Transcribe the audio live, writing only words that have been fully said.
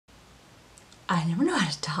I never know how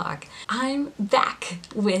to talk. I'm back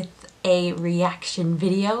with a reaction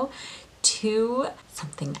video to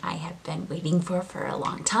something I have been waiting for a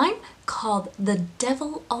long time, called The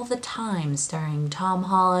Devil All the Time, starring Tom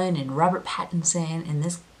Holland and Robert Pattinson, and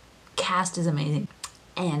this cast is amazing.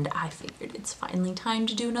 And I figured it's finally time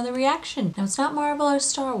to do another reaction. Now, it's not Marvel or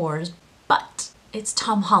Star Wars, but it's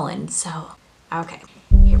Tom Holland, so okay,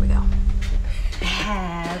 here we go.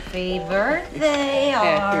 Happy birthday,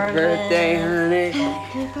 Happy birthday, honey.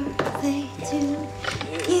 Happy birthday to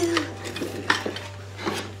you.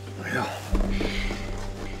 Well,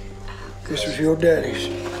 this was your daddy's.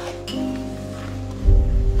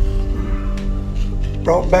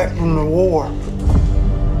 Brought back from the war.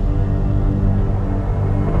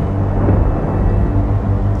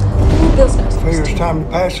 Figure it's time to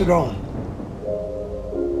pass it on.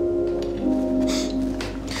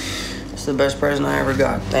 It's the best present I ever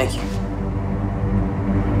got. Thank you.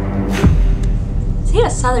 Does he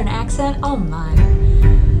have a southern accent? Oh my.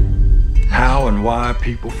 How and why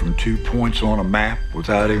people from 2 points on a map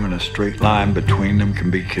without even a straight line between them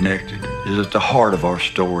can be connected is at the heart of our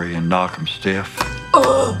story in Knock 'em Stiff.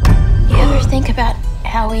 You ever think about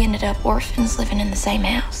how we ended up orphans living in the same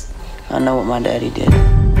house? I know what my daddy did.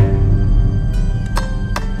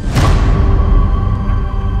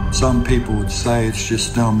 Some people would say it's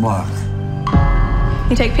just dumb luck.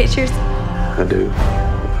 You take pictures? I do.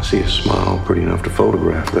 I see a smile pretty enough to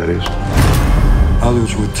photograph, that is.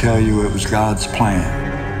 Others would tell you it was God's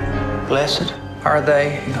plan. Blessed are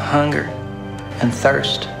they who hunger and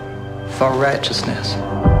thirst for righteousness.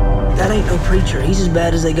 That ain't no preacher. He's as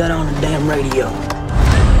bad as they got on the damn radio.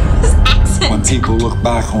 His accent. When people look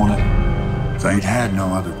back on it, they had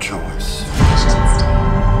no other choice.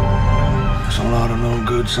 There's a lot of no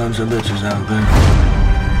good sons of bitches out there.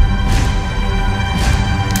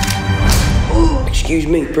 Excuse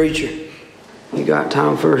me, preacher. You got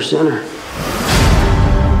time for a sinner?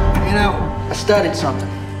 You know, I studied something.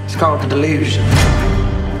 It's called the delusion.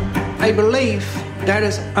 A belief that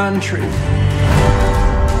is untrue.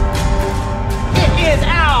 It is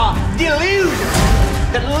our delusion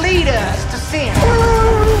that lead us to sin.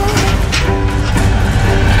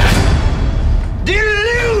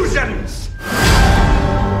 Delusions!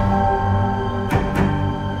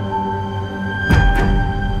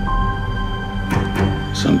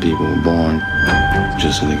 Some people were born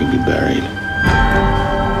just so they could be buried.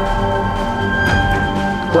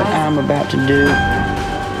 What I'm about to do,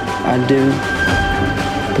 I do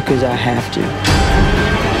because I have to.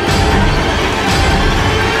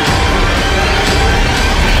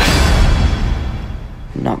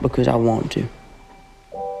 Not because I want to.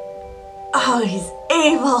 Oh, he's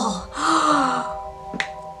evil.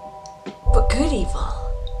 But good evil.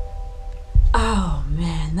 Oh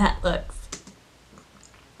man, that looks...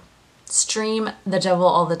 Stream The Devil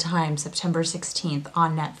All the Time, September 16th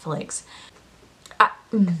on Netflix.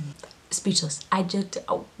 Speechless. I just,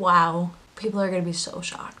 wow. People are gonna be so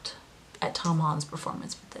shocked at Tom Holland's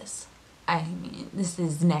performance with this. I mean, this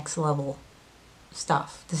is next level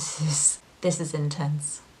stuff. This is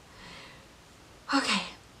intense. Okay.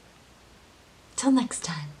 Till next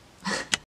time.